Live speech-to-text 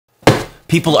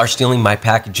People are stealing my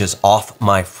packages off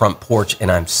my front porch and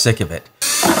I'm sick of it.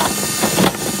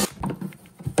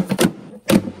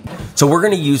 So we're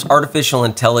going to use artificial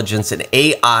intelligence and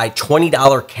AI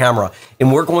 $20 camera,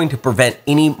 and we're going to prevent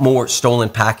any more stolen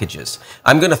packages.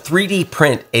 I'm going to 3D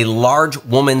print a large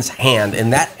woman's hand,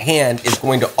 and that hand is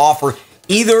going to offer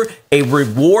either a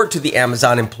reward to the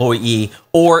Amazon employee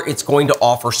or it's going to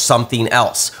offer something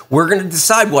else. We're going to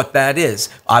decide what that is.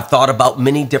 I've thought about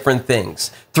many different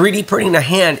things. 3D printing a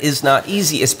hand is not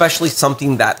easy, especially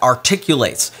something that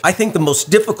articulates. I think the most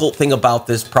difficult thing about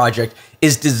this project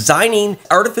is designing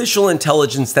artificial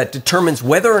intelligence that determines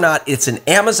whether or not it's an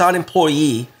Amazon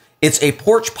employee, it's a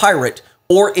porch pirate,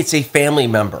 or it's a family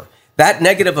member. That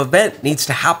negative event needs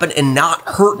to happen and not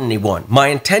hurt anyone. My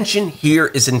intention here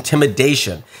is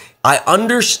intimidation. I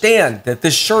understand that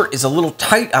this shirt is a little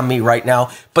tight on me right now,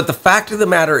 but the fact of the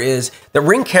matter is the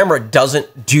Ring camera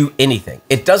doesn't do anything.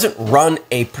 It doesn't run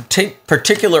a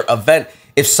particular event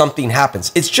if something happens.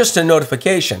 It's just a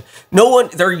notification.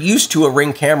 They're used to a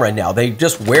Ring camera now. They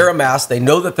just wear a mask. They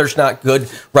know that there's not good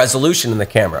resolution in the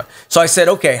camera. So I said,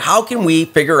 okay, how can we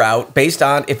figure out, based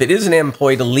on if it is an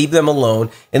employee, to leave them alone,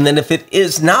 and then if it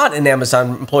is not an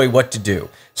Amazon employee, what to do?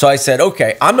 So I said,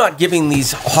 okay, I'm not giving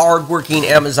these hardworking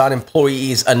Amazon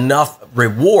employees enough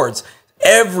rewards.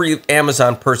 Every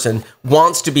Amazon person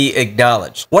wants to be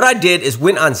acknowledged. What I did is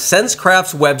went on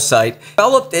SenseCraft's website,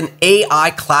 developed an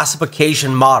AI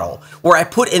classification model where I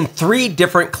put in 3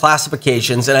 different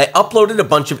classifications and I uploaded a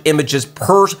bunch of images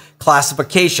per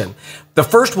classification. The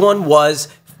first one was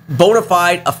bona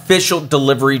fide official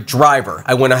delivery driver.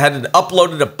 I went ahead and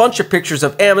uploaded a bunch of pictures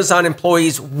of Amazon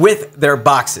employees with their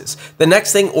boxes. The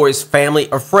next thing was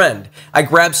family or friend. I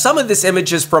grabbed some of these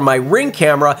images from my Ring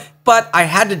camera, but I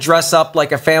had to dress up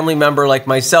like a family member like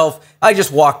myself. I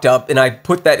just walked up and I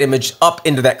put that image up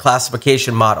into that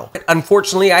classification model.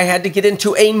 Unfortunately, I had to get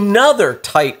into another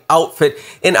tight outfit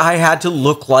and I had to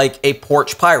look like a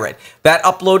porch pirate. That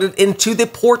uploaded into the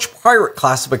porch pirate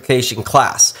classification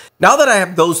class. Now that I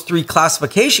have those 3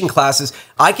 classification classes,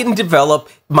 I can develop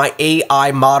my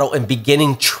AI model and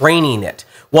beginning training it.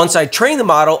 Once I train the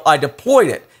model, I deployed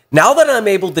it. Now that I'm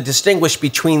able to distinguish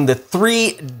between the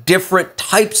 3 different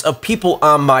types of people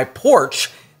on my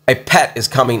porch, a pet is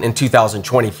coming in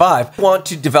 2025, I want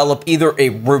to develop either a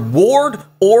reward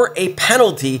or a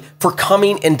penalty for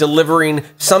coming and delivering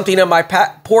something on my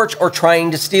porch or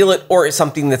trying to steal it, or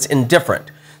something that's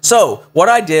indifferent. So what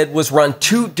I did was run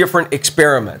 2 different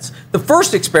experiments. The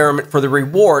first experiment for the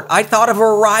reward, I thought a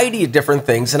variety of different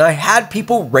things and I had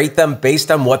people rate them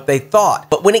based on what they thought.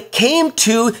 But when it came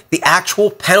to the actual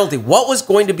penalty, what was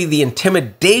going to be the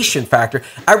intimidation factor,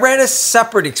 I ran a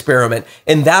separate experiment,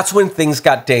 and that's when things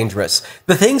got dangerous.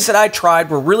 The things that I tried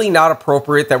were really not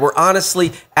appropriate, that were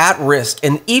honestly at risk.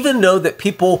 And even though that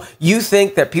you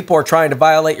think that people are trying to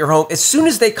violate your home, as soon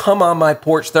as they come on my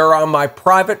porch, they're on my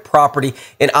private property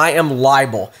and I am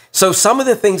liable. So some of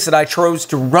the things that I chose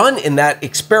to run in that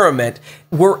experiment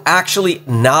were actually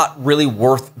not really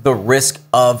worth the risk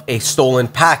of a stolen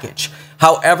package.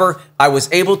 However, I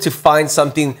was able to find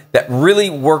something that really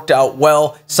worked out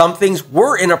well. Some things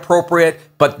were inappropriate,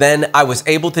 but then I was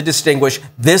able to distinguish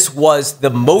this was the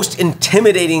most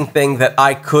intimidating thing that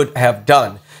I could have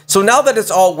done. So now that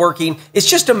it's all working, it's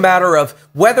just a matter of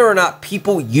whether or not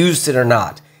people used it or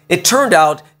not. It turned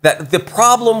out that the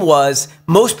problem was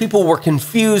most people were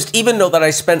confused, even though that I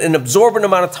spent an absorbent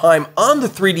amount of time on the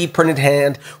 3D printed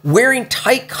hand, wearing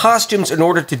tight costumes in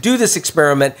order to do this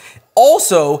experiment.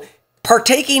 Also,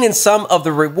 partaking in some of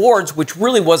the rewards, which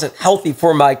really wasn't healthy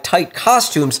for my tight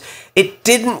costumes, it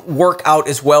didn't work out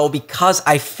as well because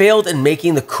I failed in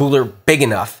making the cooler big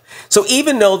enough. So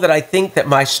even though that I think that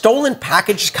my stolen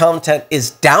package content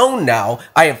is down now,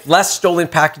 I have less stolen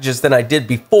packages than I did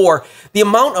before, the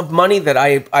amount of money that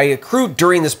I accrued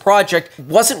during this project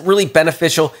wasn't really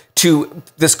beneficial to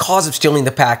this cause of stealing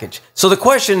the package. So the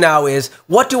question now is,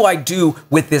 what do I do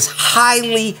with this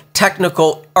highly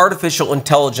technical artificial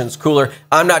intelligence cooler?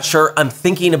 I'm not sure. I'm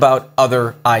thinking about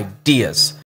other ideas.